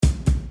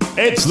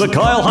It's the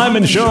Kyle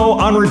Hyman Show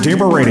on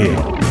Redeemer Radio.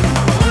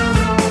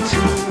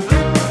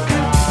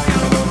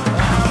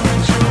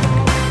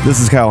 This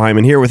is Kyle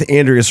Hyman here with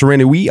Andrea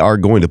Sereni. We are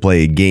going to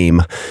play a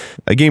game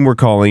we're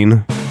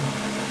calling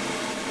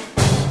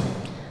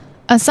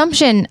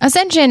Assumption,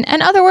 Ascension,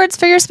 and other words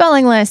for your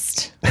spelling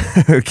list.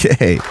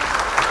 Okay.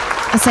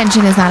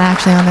 Ascension is not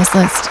actually on this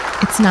list.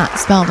 It's not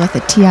spelled with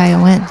a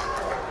T-I-O-N.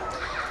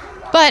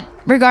 But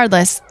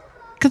regardless,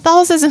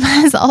 Catholicism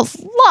has a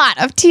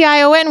lot of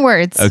T-I-O-N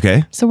words.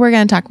 Okay. So we're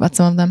going to talk about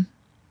some of them.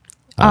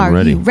 I'm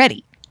ready. Are you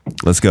ready?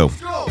 Let's go.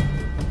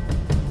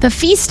 The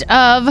Feast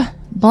of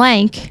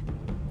Blank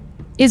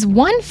is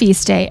one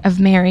feast day of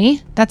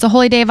Mary. That's a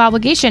holy day of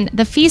obligation.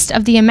 The Feast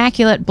of the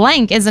Immaculate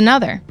Blank is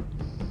another.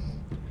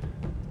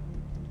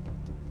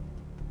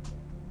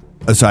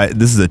 Oh, so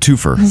this is a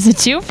twofer. This is a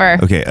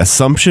twofer. Okay.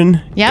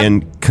 Assumption Yep.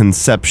 and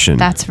conception.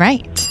 That's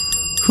right.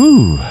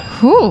 Whew.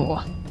 Whew.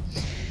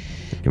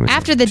 Give me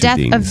After the two death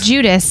dings. of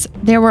Judas,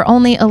 there were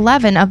only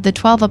 11 of the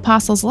 12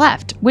 apostles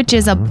left, which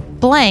is a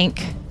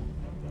blank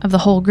of the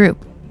whole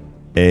group.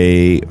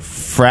 A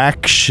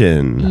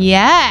fraction.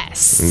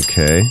 Yes.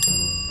 Okay.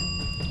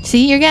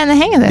 See, you're getting the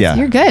hang of this. Yeah.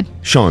 You're good.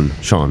 Sean.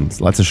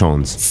 Lots of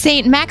Seans.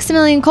 St.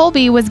 Maximilian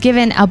Kolbe was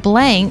given a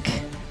blank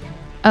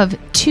of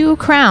 2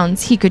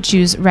 crowns. He could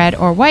choose red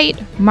or white,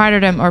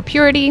 martyrdom or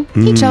purity.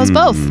 He chose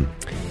both.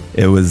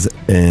 It was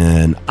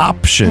an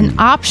option. An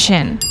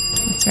option.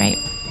 That's right.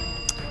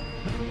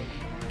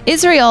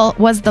 Israel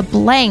was the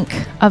blank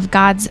of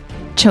God's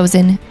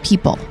chosen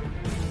people.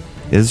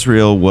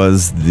 Israel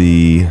was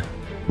the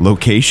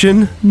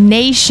location.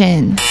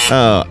 Nation.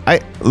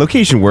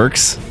 Location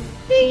works.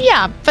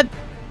 Yeah, but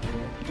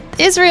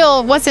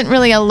Israel wasn't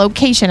really a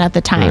location at the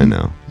I time.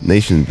 know.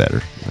 Nation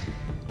better.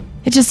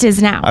 It just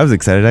is now. I was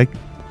excited.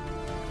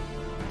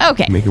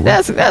 Okay, Make it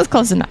work. that's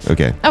close enough.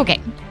 Okay. Okay.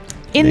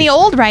 In the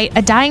old rite,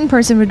 a dying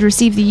person would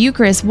receive the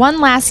Eucharist one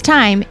last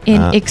time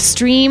in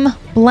extreme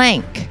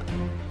blank.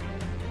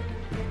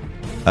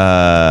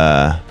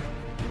 I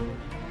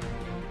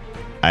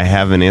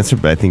have an answer,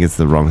 but I think it's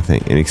the wrong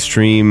thing. An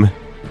extreme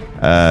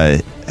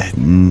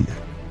unction.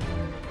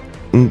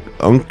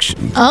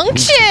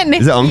 Unction.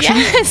 Is it unction?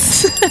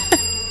 Yes.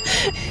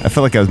 I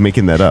felt like I was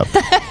making that up.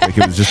 Like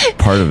it was just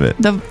part of it.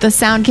 The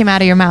sound came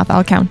out of your mouth.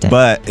 I'll count it.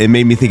 But it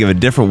made me think of a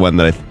different one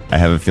that I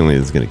have a feeling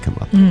is going to come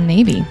up.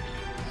 Maybe.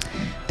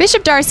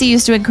 Bishop Darcy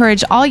used to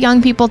encourage all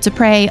young people to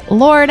pray,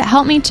 Lord,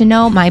 help me to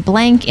know my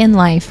blank in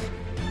life.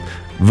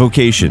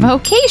 Vocation.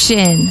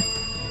 Vocation.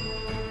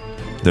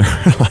 There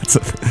are lots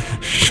of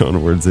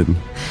Sean words in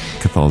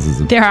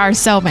Catholicism. There are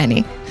so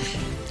many.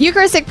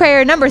 Eucharistic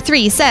prayer number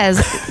 3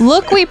 says,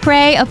 Look, we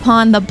pray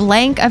upon the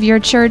blank of your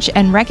church,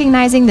 and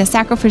recognizing the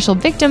sacrificial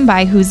victim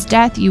by whose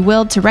death you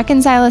willed to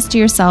reconcile us to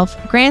yourself,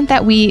 grant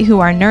that we who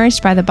are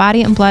nourished by the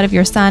body and blood of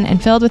your Son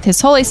and filled with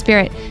his Holy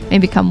Spirit may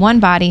become one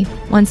body,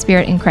 one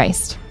spirit in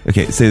Christ.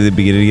 Okay, say the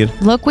beginning again.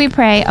 Look, we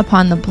pray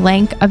upon the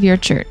blank of your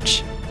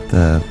church.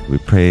 We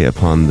pray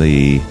upon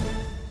the...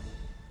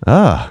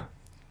 I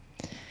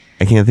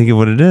can't think of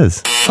what it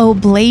is.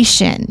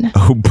 Oblation.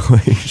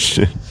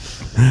 Oblation.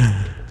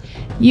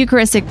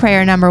 Eucharistic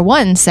prayer number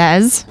 1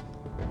 says,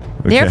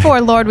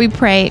 Therefore, Lord, we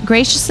pray,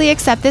 graciously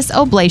accept this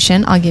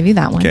oblation. I'll give you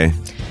that one. Okay.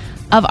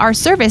 Of our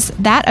service,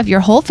 that of your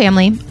whole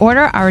family,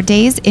 order our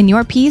days in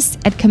your peace,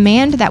 and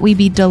command that we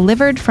be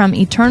delivered from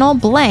eternal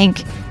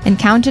blank and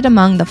counted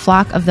among the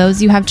flock of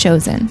those you have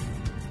chosen.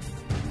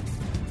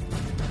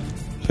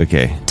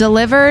 Okay.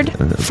 Delivered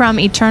from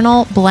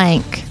eternal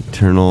blank.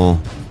 Eternal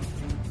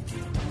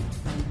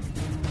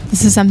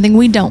This is something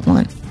we don't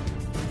want.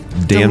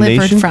 damnation.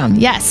 Delivered from.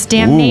 Yes,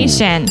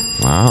 damnation.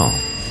 Ooh, wow.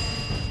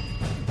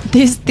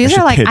 These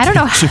are like, pay I don't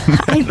know.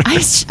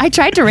 I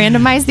tried to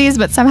randomize these,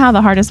 but somehow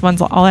the hardest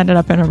ones all ended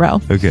up in a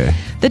row. Okay.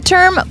 The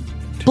term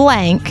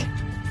blank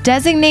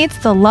designates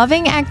the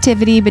loving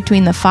activity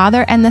between the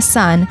Father and the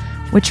Son,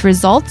 which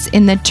results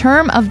in the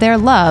term of their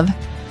love,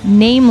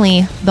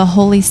 namely the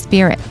Holy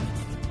Spirit.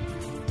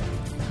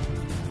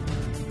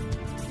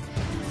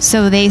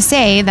 So they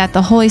say that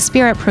the Holy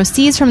Spirit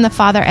proceeds from the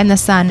Father and the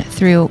Son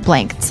through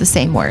blank. It's the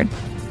same word.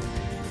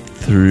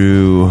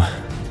 Through,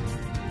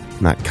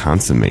 not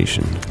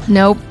consummation.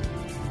 Nope.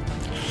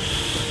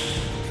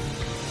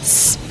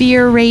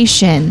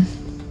 Spiration.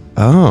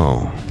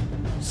 Oh,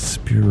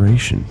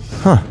 spiration.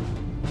 Huh.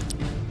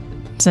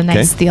 It's a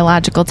nice Okay.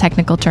 theological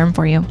technical term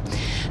for you.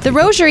 The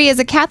Rosary is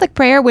a Catholic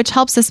prayer which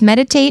helps us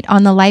meditate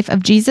on the life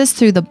of Jesus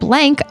through the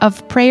blank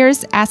of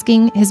prayers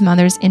asking his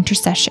mother's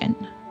intercession.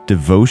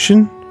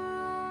 Devotion?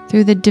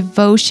 Through the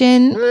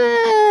devotion,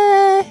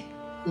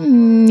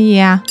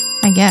 yeah,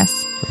 I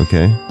guess.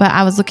 Okay. But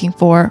I was looking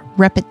for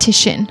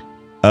repetition.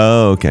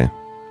 Oh, okay.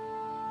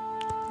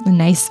 A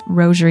nice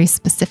Rosary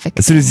specific.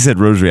 As soon as you said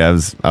rosary, I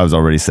was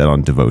already set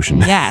on devotion.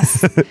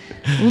 Yes.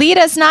 Lead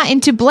us not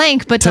into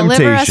blank, but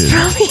deliver us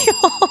Temptation. from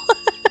evil.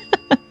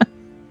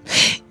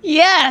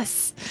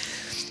 Yes.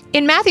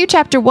 In Matthew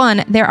chapter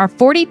 1, there are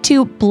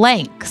 42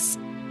 blanks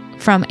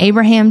from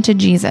Abraham to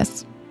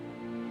Jesus.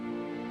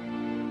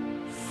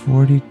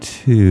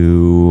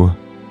 42.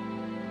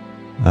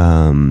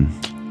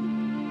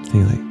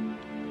 think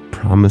like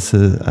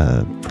promises,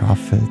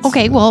 prophets.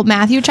 Okay, well,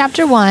 Matthew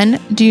chapter 1,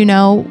 do you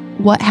know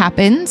what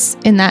happens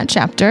in that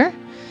chapter?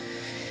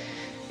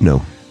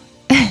 No.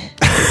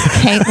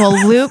 Okay,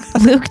 well,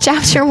 Luke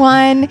chapter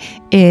 1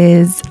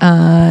 is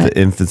The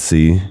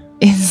infancy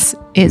is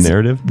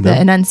narrative? the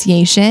No?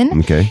 Annunciation.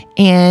 Okay.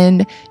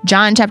 And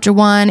John chapter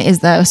 1 is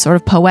the sort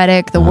of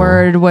poetic, the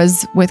Word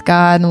was with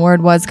God and the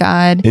Word was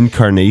God.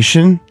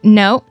 Incarnation?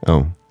 No.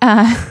 Oh.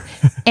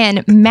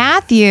 And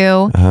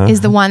Matthew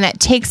is the one that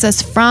takes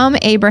us from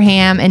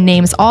Abraham and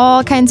names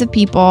all kinds of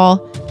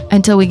people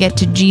until we get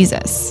to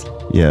Jesus.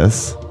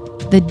 Yes.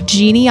 The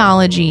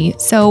genealogy.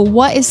 So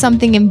what is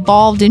something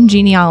involved in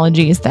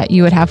genealogies that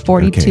you would have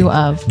 42 Okay.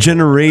 of?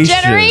 Generation.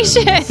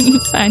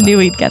 Generations. I knew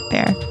we'd get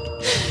there.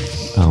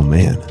 Oh,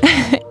 man.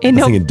 In,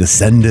 I was thinking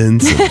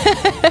descendants.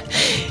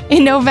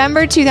 in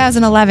November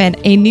 2011,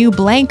 a new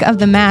blank of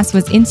the Mass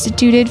was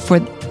instituted for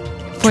the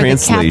Catholic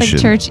Translation.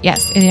 Church,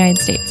 yes, in the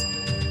United States.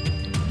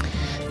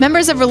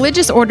 Members of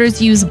religious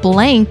orders use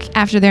blank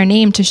after their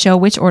name to show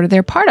which order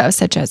they're part of,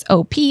 such as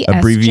OP,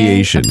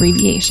 Abbreviation. SJ,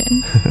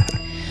 abbreviation.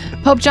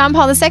 Pope John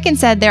Paul II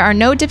said there are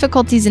no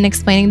difficulties in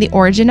explaining the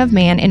origin of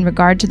man in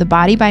regard to the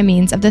body by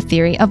means of the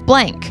theory of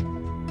blank.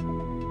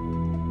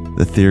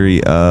 The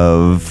theory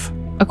of...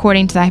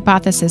 According to the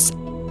hypothesis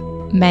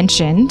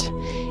mentioned,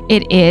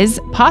 it is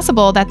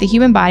possible that the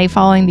human body,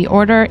 following the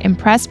order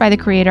impressed by the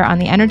Creator on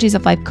the energies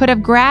of life, could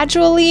have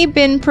gradually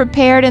been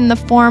prepared in the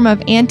form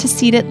of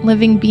antecedent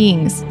living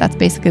beings. That's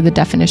basically the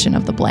definition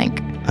of the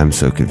blank. I'm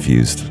so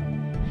confused.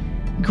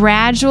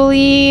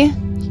 Gradually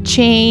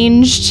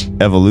changed.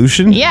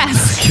 Evolution?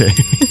 Yes. Okay.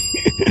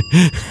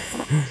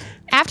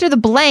 After the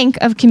blank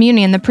of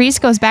communion, the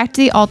priest goes back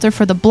to the altar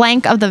for the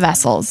blank of the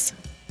vessels.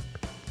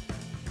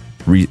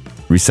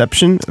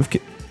 Reception of...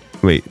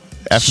 Wait.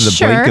 After the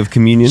Sure. blank of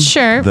communion?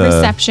 Sure, the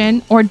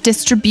reception or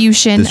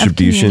distribution of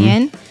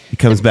communion. He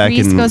comes The back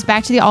priest and goes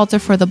back to the altar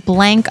for the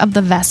blank of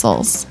the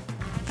vessels.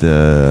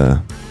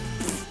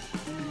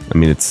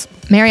 it's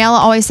Mariella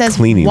always says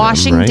Cleaning them,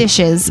 washing right?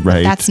 dishes, but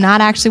Right. that's not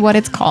actually what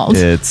it's called.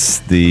 it's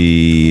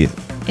the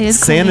It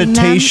is cleaning them.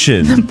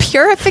 sanitation.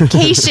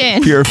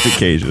 Purification.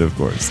 Purification, of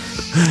course.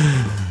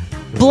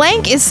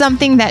 Blank is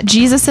something that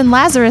Jesus and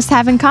Lazarus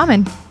have in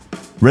common.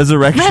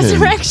 Resurrection.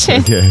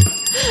 Resurrection. Okay.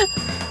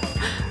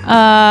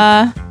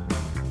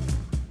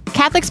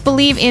 Catholics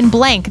believe in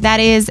blank. That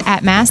is,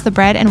 at Mass, the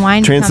bread and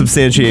wine becomes-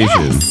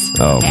 Transubstantiation. Yes.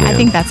 Oh, Okay, man. I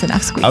think that's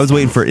enough squeeze. I was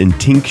waiting for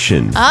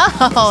intinction.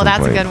 Oh, that's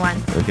a point. good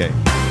one. Okay.